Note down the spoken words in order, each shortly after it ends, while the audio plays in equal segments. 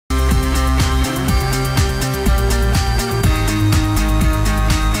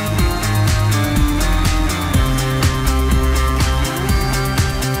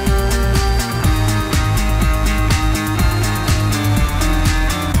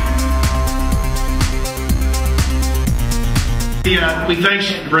Yeah, we thanks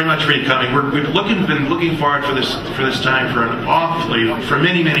very much for you coming. We've been looking forward for this time for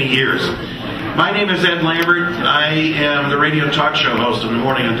many years. My name is Ed Lambert. I am the radio talk show host in the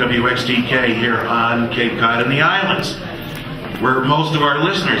morning on WXTK here on Cape Cod and the Islands, where most of our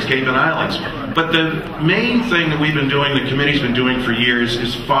listeners, Cape and Islands. But the main thing that we've been doing, the committee's been doing for years,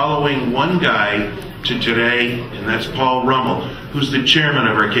 is following one guy to today, and that's Paul Rummel, who's the chairman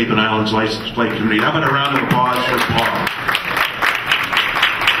of our Cape and Islands License Plate Committee. How about a round of applause for Paul?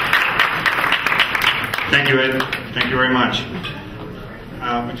 Thank you, Ed. Thank you very much.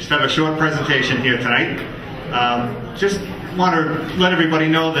 We just have a short presentation here tonight. Just want to let everybody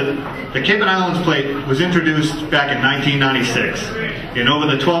know that the Cape and Islands Plate was introduced back in 1996. And over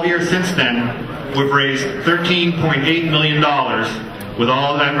the 12 years since then, we've raised $13.8 million with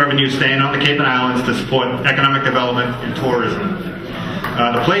all of that revenue staying on the Cape and Islands to support economic development and tourism.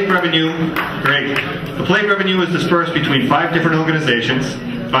 The plate revenue is dispersed between 5 different organizations: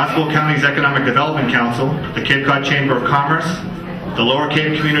 Boswell County's Economic Development Council, the Cape Cod Chamber of Commerce, the Lower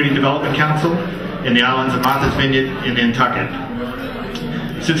Cape Community Development Council, and the islands of Martha's Vineyard and Nantucket.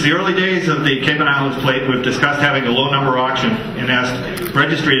 Since the early days of the Cape and Islands Plate, we've discussed having a low number auction and asked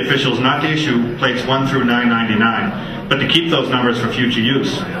registry officials not to issue plates 1 through 999, but to keep those numbers for future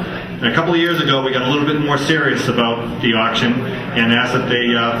use. And a couple of years ago, we got a little bit more serious about the auction and asked that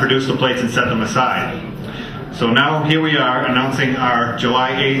they produce the plates and set them aside. So now here we are announcing our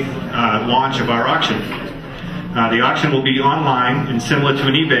July 8th launch of our auction. The auction will be online and similar to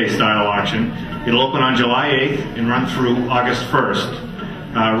an eBay style auction. It'll open on July 8th and run through August 1st.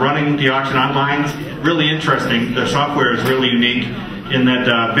 Running the auction online is really interesting. The software is really unique in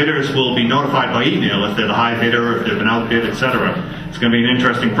that bidders will be notified by email if they're the high bidder, if they've been outbid, etc. It's going to be an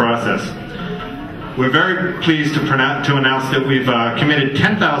interesting process. We're very pleased to announce that we've committed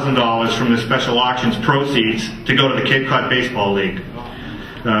 $10,000 from the special auction's proceeds to go to the Cape Cod Baseball League.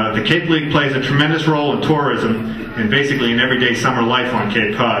 The Cape League plays a tremendous role in tourism and basically in everyday summer life on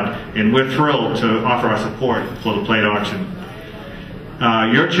Cape Cod, and we're thrilled to offer our support for the plate auction.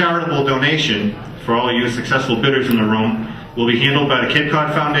 Your charitable donation, for all of you successful bidders in the room, will be handled by the Cape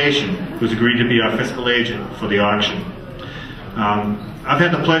Cod Foundation, who's agreed to be our fiscal agent for the auction. I've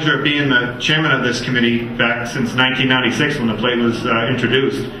had the pleasure of being the chairman of this committee back since 1996 when the plate was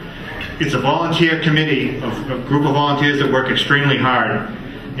introduced. It's a volunteer committee, a group of volunteers that work extremely hard,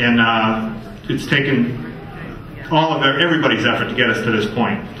 and it's taken all of everybody's effort to get us to this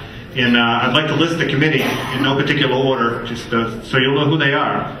point. And I'd like to list the committee in no particular order, just so you'll know who they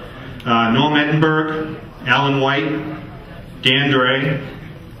are. Norm Ettenberg, Alan White, Dan Dre,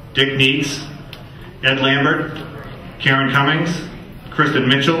 Dick Neitz, Ed Lambert, Karen Cummings, Kristen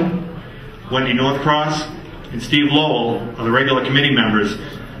Mitchell, Wendy Northcross, and Steve Lowell are the regular committee members.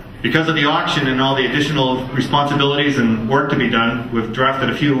 Because of the auction and all the additional responsibilities and work to be done, we've drafted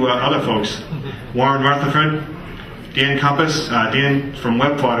a few other folks. Warren Rutherford, Dan Compass. Dan from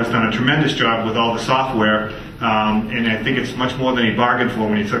Webpod has done a tremendous job with all the software, and I think it's much more than he bargained for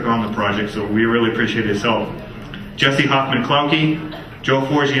when he took on the project, so we really appreciate his help. Jesse Hoffman-Klauke, Joe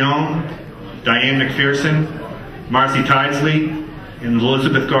Forgione, Diane McPherson, Marcy Tidesley, and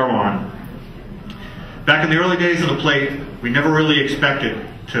Elizabeth Garwan. Back in the early days of the plate, we never really expected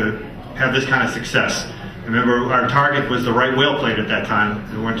to have this kind of success. Remember, our target was the right whale plate at that time.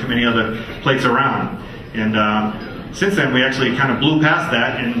 There weren't too many other plates around. And since then, we actually kind of blew past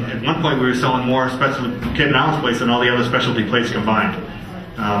that, and at one point we were selling more special Cape and Islands plates than all the other specialty plates combined.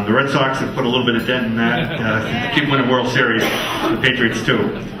 The Red Sox have put a little bit of dent in that, keep winning World Series, the Patriots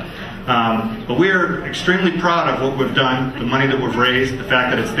too. But we're extremely proud of what we've done, the money that we've raised, the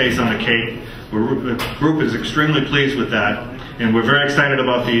fact that it stays on the Cape. The group is extremely pleased with that, and we're very excited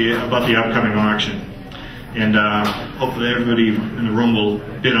about the upcoming auction. And hopefully everybody in the room will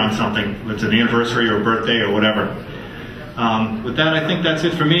bid on something, if it's an anniversary or a birthday or whatever. With that, I think that's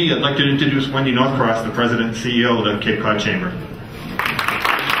it for me. I'd like to introduce Wendy Northcross, the President and CEO of the Cape Cod Chamber.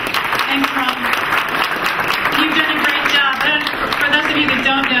 Thanks, Ron. You've done a great job. For those of you that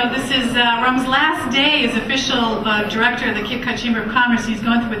don't know, this is Rum's last day as official director of the Cape Cod Chamber of Commerce. He's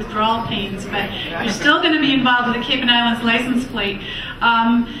going through withdrawal pains, but you're still going to be involved with the Cape and Islands license plate.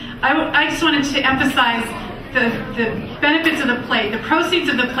 I just wanted to emphasize the benefits of the plate, the proceeds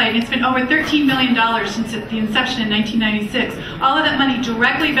of the plate. It's been over $13 million since the inception in 1996. All of that money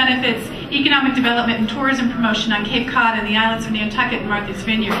directly benefits economic development and tourism promotion on Cape Cod and the islands of Nantucket and Martha's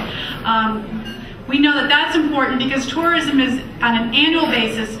Vineyard. We know that that's important because tourism is, on an annual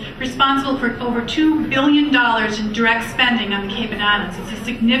basis, responsible for over $2 billion in direct spending on the Cape and Islands. It's a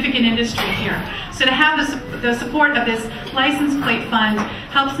significant industry here. So to have the support of this license plate fund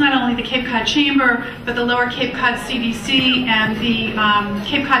helps not only the Cape Cod Chamber, but the Lower Cape Cod CDC and the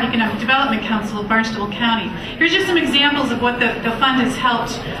Cape Cod Economic Development Council of Barnstable County. Here's just some examples of what the fund has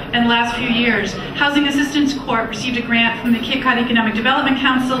helped in the last few years. Housing Assistance Corp received a grant from the Cape Cod Economic Development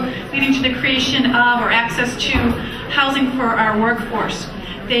Council leading to the creation of or access to housing for our workforce.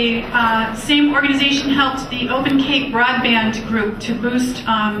 The same organization helped the Open Cape Broadband Group to boost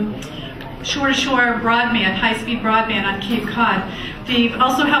shore-to-shore broadband, high-speed broadband on Cape Cod. They've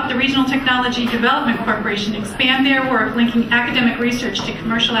also helped the Regional Technology Development Corporation expand their work linking academic research to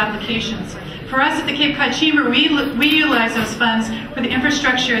commercial applications. For us at the Cape Cod Chamber, we utilize those funds for the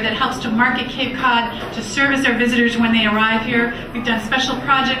infrastructure that helps to market Cape Cod, to service our visitors when they arrive here. We've done special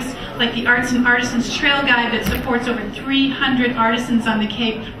projects like the Arts and Artisans Trail Guide that supports over 300 artisans on the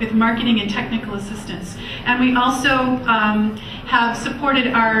Cape with marketing and technical assistance. And we also have supported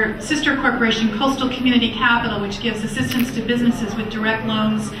our sister corporation, Coastal Community Capital, which gives assistance to businesses with direct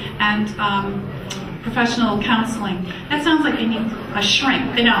loans and professional counseling. That sounds like they need a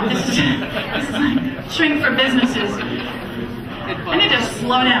shrink. No, this is like shrink for businesses. I need to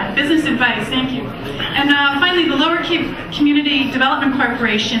slow down. Business advice, thank you. And finally, the Lower Cape Community Development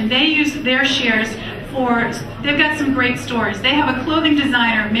Corporation, they use their shares for, they've got some great stories. They have a clothing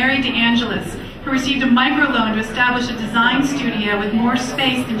designer, Mary DeAngelis, who received a microloan to establish a design studio with more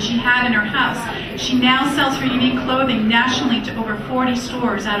space than she had in her house. She now sells her unique clothing nationally to over 40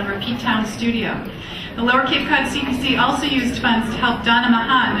 stores out of her P-Town studio. The Lower Cape Cod CPC also used funds to help Donna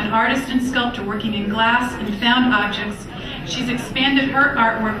Mahan, an artist and sculptor working in glass and found objects. She's expanded her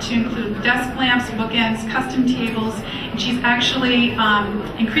artwork to include desk lamps, bookends, custom tables, and she's actually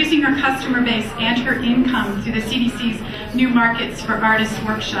increasing her customer base and her income through the CDC's New Markets for Artists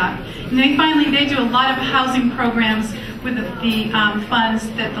workshop. And then finally, they do a lot of housing programs with the funds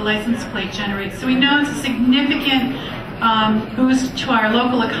that the license plate generates. So we know it's a significant boost to our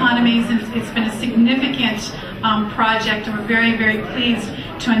local economies, and it's been a significant project, and we're very, very pleased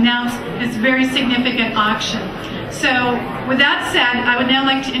to announce this very significant auction. So with that said, I would now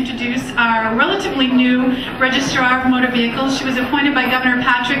like to introduce our relatively new Registrar of Motor Vehicles. She was appointed by Governor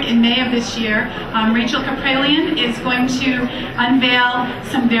Patrick in May of this year. Rachel Kapralian is going to unveil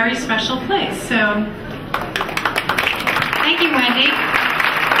some very special plates. So, thank you, Wendy.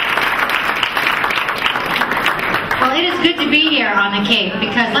 Well, it is good to be here on the Cape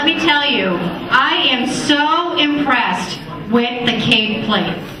because let me tell you, I am so impressed with the Cape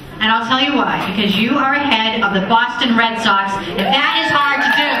plate. And I'll tell you why, because you are ahead of the Boston Red Sox, and that is hard to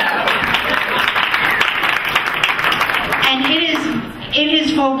do. And it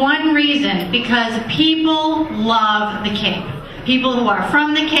is for one reason, because people love the Cape. People who are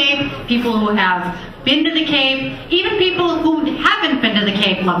from the Cape, people who have been to the Cape, even people who haven't been to the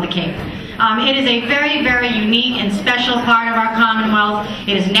Cape love the Cape. It is a very, very unique and special part of our Commonwealth.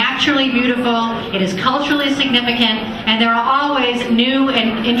 It is naturally beautiful, it is culturally significant, and there are always new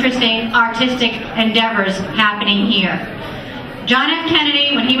and interesting artistic endeavors happening here. John F.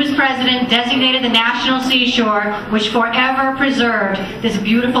 Kennedy, when he was president, designated the National Seashore, which forever preserved this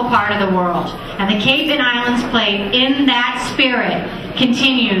beautiful part of the world. And the Cape and Islands plate, in that spirit,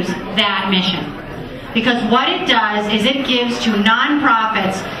 continues that mission. Because what it does is it gives to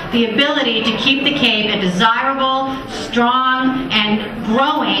nonprofits the ability to keep the Cape a desirable, strong, and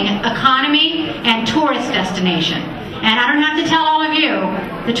growing economy and tourist destination. And I don't have to tell all of you,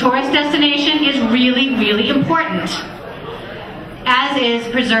 the tourist destination is really, really important, as is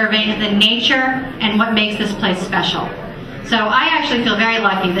preserving the nature and what makes this place special. So I actually feel very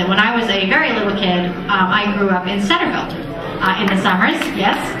lucky that when I was a very little kid, I grew up in Centerville in the summers,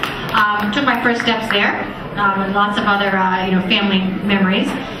 yes. Took my first steps there, and lots of other family memories.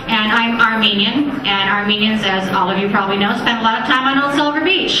 And I'm Armenian, and Armenians, as all of you probably know, spend a lot of time on Old Silver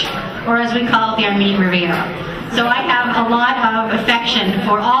Beach, or as we call it, the Armenian Riviera. So I have a lot of affection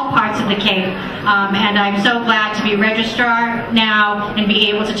for all parts of the Cape, and I'm so glad to be registrar now and be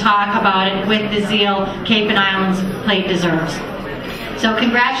able to talk about it with the zeal Cape and Islands plate deserves. So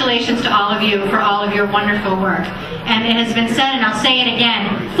congratulations to all of you for all of your wonderful work. And it has been said, and I'll say it again,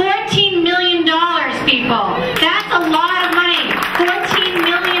 $14 million, people. That's a lot of money. $14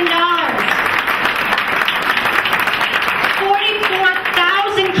 million.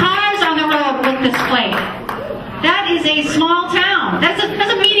 44,000 cars on the road with this plate. That is a small town. That's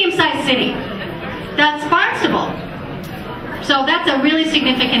a medium-sized city. That's Barnstable. So that's a really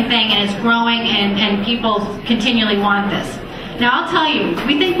significant thing, and it's growing, and people continually want this. Now I'll tell you,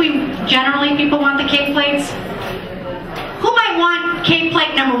 we think generally people want the Cape plates. Who might want Cape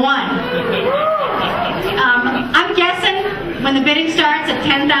plate number 1? I'm guessing when the bidding starts at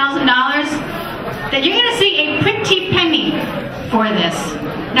 $10,000 that you're going to see a pretty penny for this.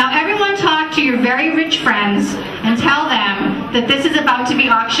 Now everyone talk to your very rich friends and tell them that this is about to be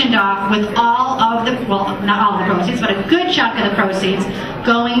auctioned off with all of the, well, not all the proceeds, but a good chunk of the proceeds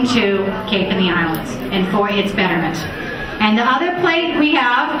going to Cape and the Islands and for its betterment. And the other plate we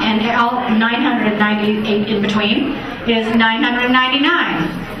have, and all 998 in between, is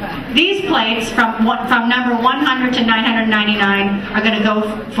 $999. These plates from number 100 to 999 are going to go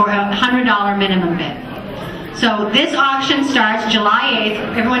for a $100 minimum bid. So this auction starts July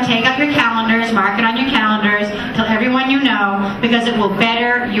 8th. Everyone take up your calendars, mark it on your calendars, tell everyone you know, because it will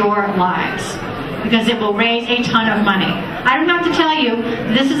better your lives. Because it will raise a ton of money. I don't have to tell you,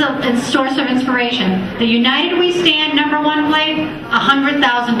 this is a source of inspiration. The United We Stand #1 plate,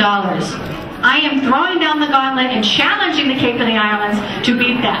 $100,000. I am throwing down the gauntlet and challenging the Cape and the Islands to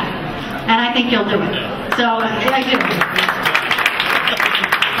beat that. And I think you'll do it. So, I do.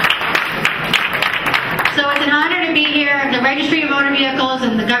 So it's an honor to be here. The Registry of Motor Vehicles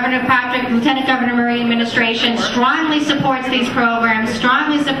and the Governor Patrick, Lieutenant Governor Murray administration strongly supports these programs,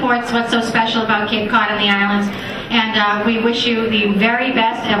 strongly supports what's so special about Cape Cod and the islands. And we wish you the very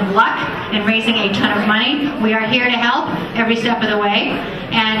best of luck in raising a ton of money. We are here to help every step of the way.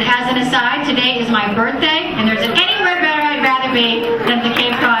 And as an aside, today is my birthday, and there's anywhere better I'd rather be than the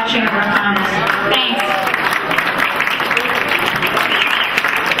Cape Cod Chamber of Commerce. Thanks.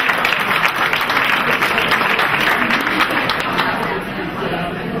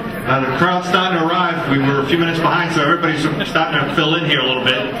 The crowd's starting to arrive. We were a few minutes behind, so everybody's starting to fill in here a little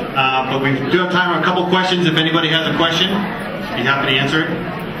bit. But we do have time for a couple questions. If anybody has a question, be happy to answer it.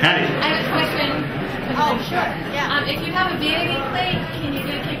 Patty. I have a question. Oh, sure. Yeah. If you have a vanity plate, can you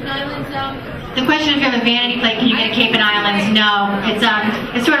get a Cape and Islands? The question is, if you have a vanity plate, can you get a Cape and Islands? No.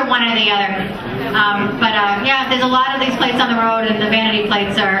 It's sort of one or the other. Yeah, there's a lot of these plates on the road, and the vanity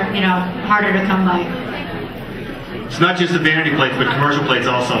plates are, harder to come by. It's not just the vanity plates, but commercial plates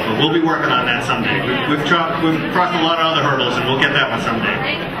also. But we'll be working on that someday. We've crossed a lot of other hurdles, and we'll get that one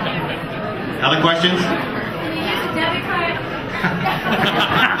someday. Other questions? Can you use a debit card?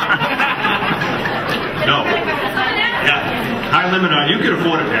 No. Yeah. High limit on. You can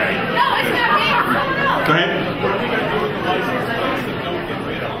afford it, Patty. No, it's not me. No. Go ahead.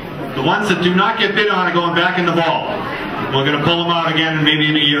 The ones that do not get bid on are going back in the vault. We're going to pull them out again maybe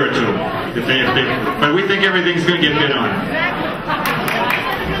in a year or two. But we think everything's going to get bid on.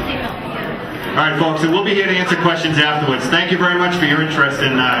 All right, folks, and we'll be here to answer questions afterwards. Thank you very much for your interest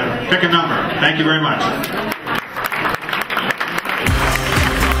in Pick a Number. Thank you very much.